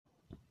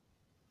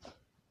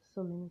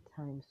So many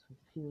times we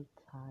feel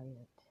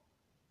tired.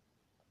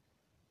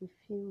 We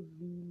feel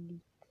really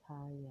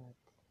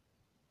tired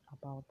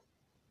about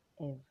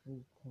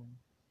everything.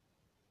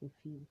 We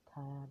feel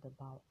tired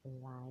about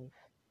life.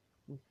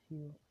 We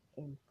feel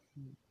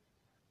empty.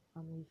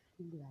 And we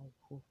feel like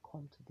we've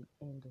come to the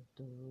end of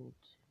the road.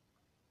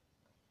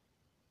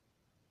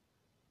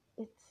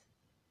 It's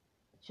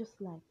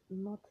just like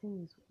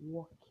nothing is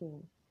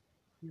working.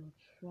 You're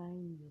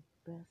trying your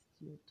best,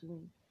 you're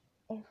doing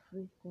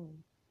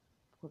everything,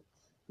 but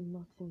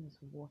nothing is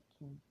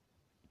working.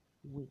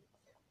 Wait,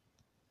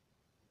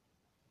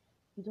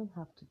 you don't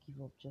have to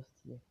give up just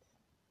yet.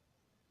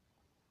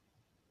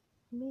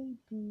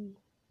 Maybe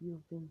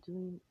you've been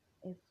doing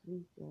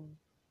everything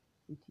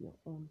with your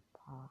own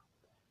power.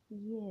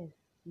 Yes,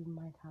 you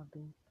might have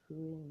been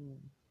praying,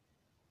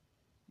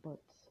 but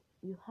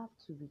you have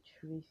to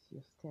retrace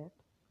your step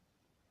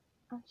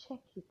and check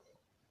it.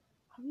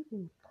 Have you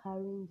been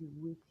carrying the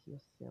weight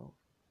yourself?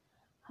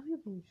 Have you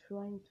been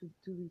trying to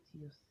do it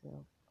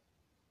yourself?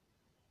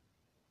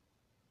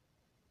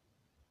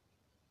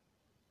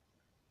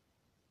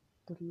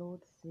 The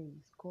Lord says,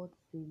 God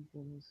says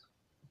in His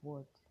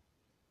word,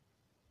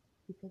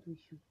 He said we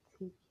should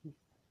take His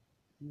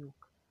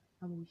yoke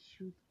and we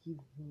should give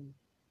Him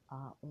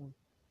our own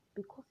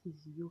because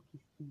His yoke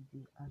is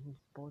easy and His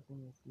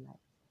burden is light.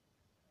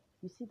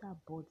 You see that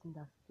burden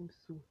that seems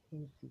so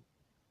heavy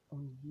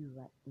on you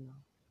right now,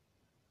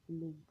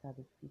 lay it at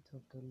the feet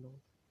of the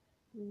Lord.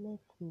 Let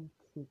Him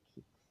take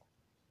it.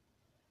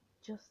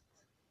 Just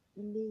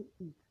lay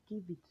it,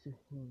 give it to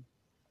Him.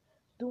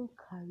 Don't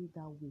carry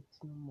that weight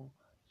no more.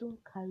 Don't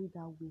carry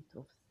that weight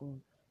of sin.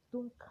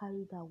 Don't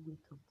carry that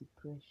weight of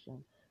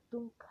depression.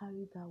 Don't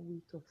carry that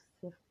weight of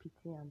self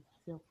pity and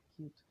self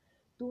guilt.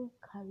 Don't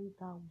carry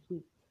that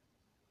weight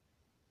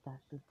that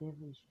the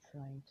devil is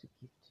trying to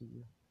give to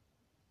you.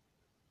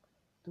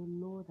 The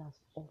Lord has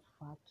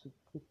offered to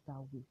take that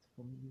weight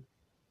from you.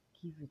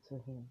 Give it to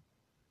Him.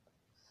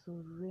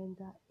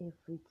 Surrender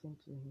everything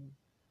to Him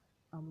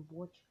and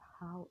watch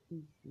how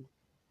easy.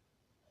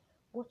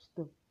 Watch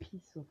the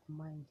peace of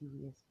mind you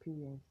will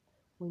experience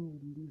when you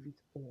leave it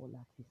all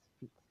at His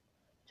feet.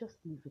 Just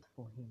leave it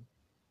for Him.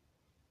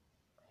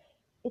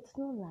 It's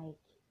not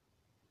like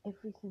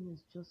everything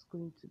is just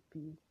going to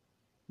be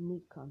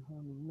milk and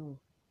honey, no.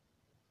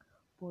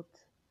 But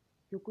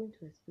you're going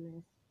to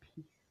experience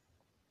peace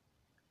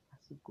as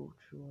you go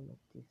through all of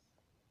this.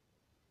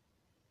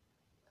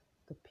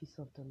 The peace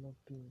of the Lord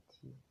be with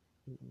you.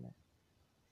 Amen.